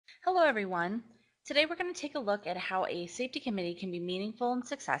Hello, everyone. Today we're going to take a look at how a safety committee can be meaningful and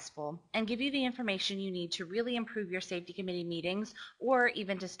successful and give you the information you need to really improve your safety committee meetings or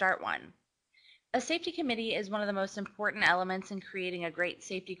even to start one. A safety committee is one of the most important elements in creating a great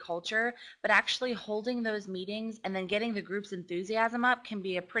safety culture, but actually holding those meetings and then getting the group's enthusiasm up can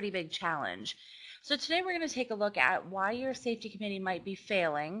be a pretty big challenge. So today we're going to take a look at why your safety committee might be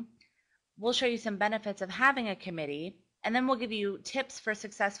failing. We'll show you some benefits of having a committee, and then we'll give you tips for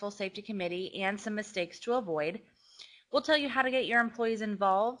successful safety committee and some mistakes to avoid. We'll tell you how to get your employees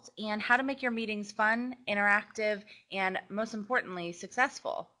involved and how to make your meetings fun, interactive, and most importantly,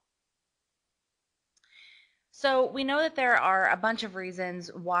 successful. So we know that there are a bunch of reasons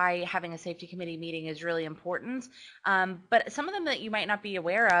why having a safety committee meeting is really important, but some of them that you might not be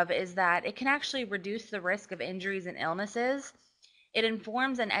aware of is that it can actually reduce the risk of injuries and illnesses. It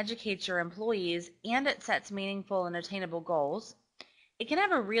informs and educates your employees, and it sets meaningful and attainable goals. It can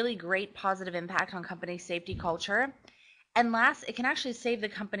have a really great positive impact on company safety culture. And last, it can actually save the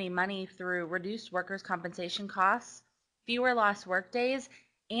company money through reduced workers' compensation costs, fewer lost workdays,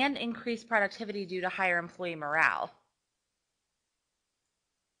 and increased productivity due to higher employee morale.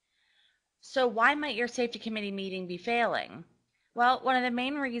 So why might your safety committee meeting be failing? Well, one of the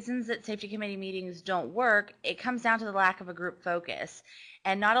main reasons that safety committee meetings don't work, it comes down to the lack of a group focus.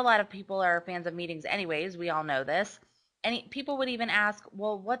 And not a lot of people are fans of meetings anyways, we all know this. And people would even ask,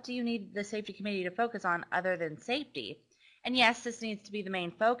 well, what do you need the safety committee to focus on other than safety? And yes, this needs to be the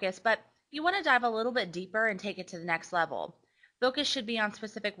main focus, but you want to dive a little bit deeper and take it to the next level. Focus should be on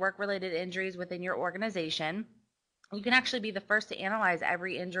specific work-related injuries within your organization. You can actually be the first to analyze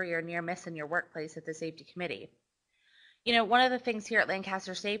every injury or near miss in your workplace at the safety committee. You know, one of the things here at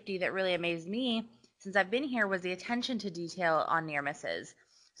Lancaster Safety that really amazed me since I've been here was the attention to detail on near misses.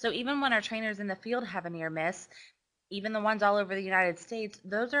 So even when our trainers in the field have a near miss, even the ones all over the United States,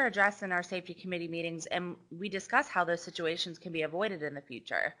 those are addressed in our safety committee meetings, and we discuss how those situations can be avoided in the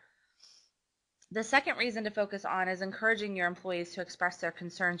future. The second reason to focus on is encouraging your employees to express their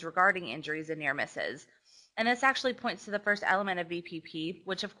concerns regarding injuries and near misses. And this actually points to the first element of VPP,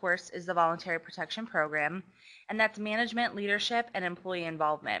 which of course is the Voluntary Protection Program, and that's management, leadership, and employee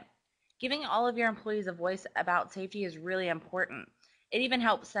involvement. Giving all of your employees a voice about safety is really important. It even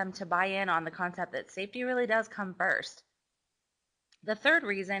helps them to buy in on the concept that safety really does come first. The third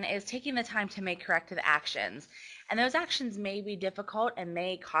reason is taking the time to make corrective actions. And those actions may be difficult and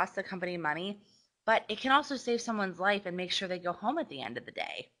may cost the company money, but it can also save someone's life and make sure they go home at the end of the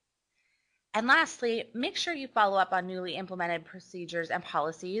day. And lastly, make sure you follow up on newly implemented procedures and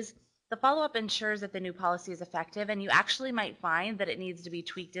policies. The follow-up ensures that the new policy is effective, and you actually might find that it needs to be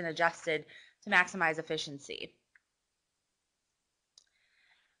tweaked and adjusted to maximize efficiency.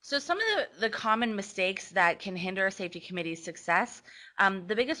 So some of the common mistakes that can hinder a safety committee's success,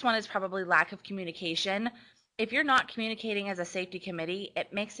 the biggest one is probably lack of communication. If you're not communicating as a safety committee,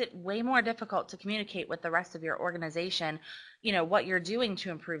 it makes it way more difficult to communicate with the rest of your organization, what you're doing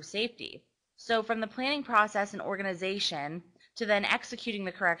to improve safety. So from the planning process and organization to then executing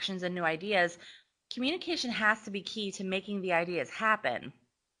the corrections and new ideas, communication has to be key to making the ideas happen.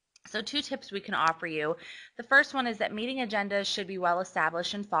 So 2 tips we can offer you. The first one is that meeting agendas should be well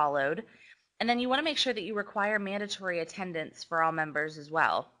established and followed. And then you want to make sure that you require mandatory attendance for all members as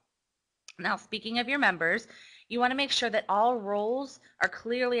well. Now, speaking of your members, you want to make sure that all roles are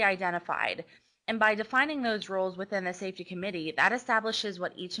clearly identified. And by defining those roles within the safety committee, that establishes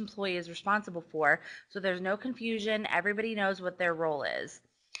what each employee is responsible for, so there's no confusion, everybody knows what their role is.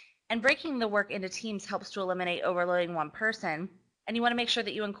 And breaking the work into teams helps to eliminate overloading one person, and you want to make sure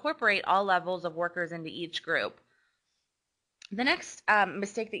that you incorporate all levels of workers into each group. The next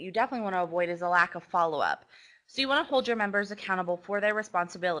mistake that you definitely want to avoid is a lack of follow-up. So you want to hold your members accountable for their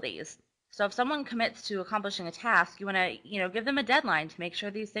responsibilities. So if someone commits to accomplishing a task, you want to, give them a deadline to make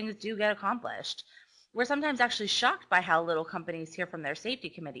sure these things do get accomplished. We're sometimes actually shocked by how little companies hear from their safety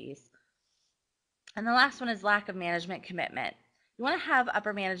committees. And the last one is lack of management commitment. You want to have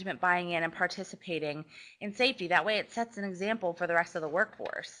upper management buying in and participating in safety. That way it sets an example for the rest of the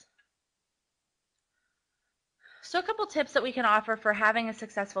workforce. So a couple tips that we can offer for having a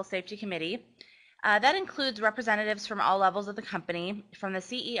successful safety committee. That includes representatives from all levels of the company, from the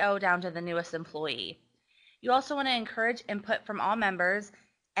CEO down to the newest employee. You also want to encourage input from all members,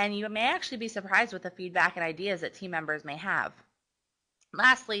 and you may actually be surprised with the feedback and ideas that team members may have.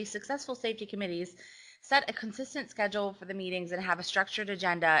 Lastly, successful safety committees set a consistent schedule for the meetings and have a structured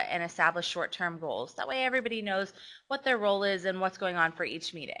agenda and establish short-term goals. That way everybody knows what their role is and what's going on for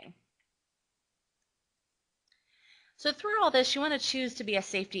each meeting. So through all this, you want to choose to be a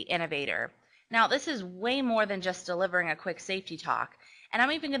safety innovator. Now, this is way more than just delivering a quick safety talk. And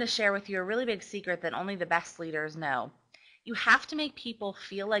I'm even going to share with you a really big secret that only the best leaders know. You have to make people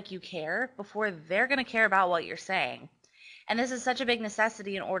feel like you care before they're going to care about what you're saying. And this is such a big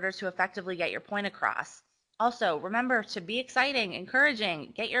necessity in order to effectively get your point across. Also, remember to be exciting,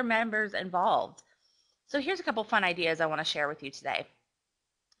 encouraging, get your members involved. So here's a couple fun ideas I want to share with you today.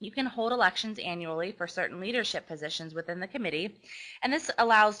 You can hold elections annually for certain leadership positions within the committee, and this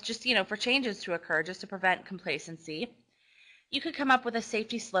allows just, for changes to occur just to prevent complacency. You could come up with a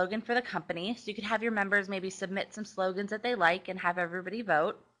safety slogan for the company, so you could have your members maybe submit some slogans that they like and have everybody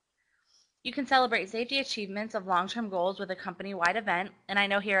vote. You can celebrate safety achievements of long-term goals with a company-wide event, and I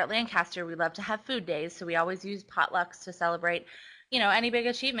know here at Lancaster we love to have food days, so we always use potlucks to celebrate, any big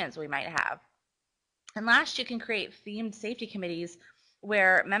achievements we might have. And last, you can create themed safety committees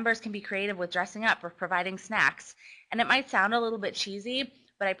where members can be creative with dressing up or providing snacks. And it might sound a little bit cheesy,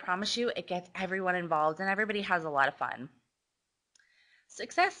 but I promise you it gets everyone involved and everybody has a lot of fun.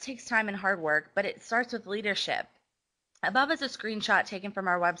 Success takes time and hard work, but it starts with leadership. Above is a screenshot taken from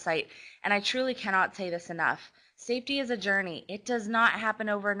our website, and I truly cannot say this enough. Safety is a journey. It does not happen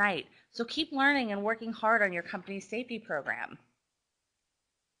overnight. So keep learning and working hard on your company's safety program.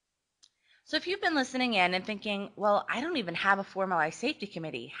 So if you've been listening in and thinking, well, I don't even have a formalized safety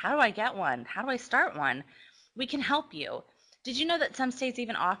committee. How do I get one? How do I start one? We can help you. Did you know that some states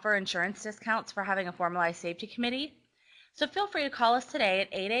even offer insurance discounts for having a formalized safety committee? So feel free to call us today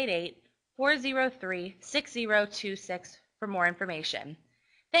at 888-403-6026 for more information.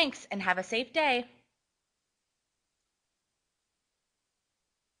 Thanks and have a safe day.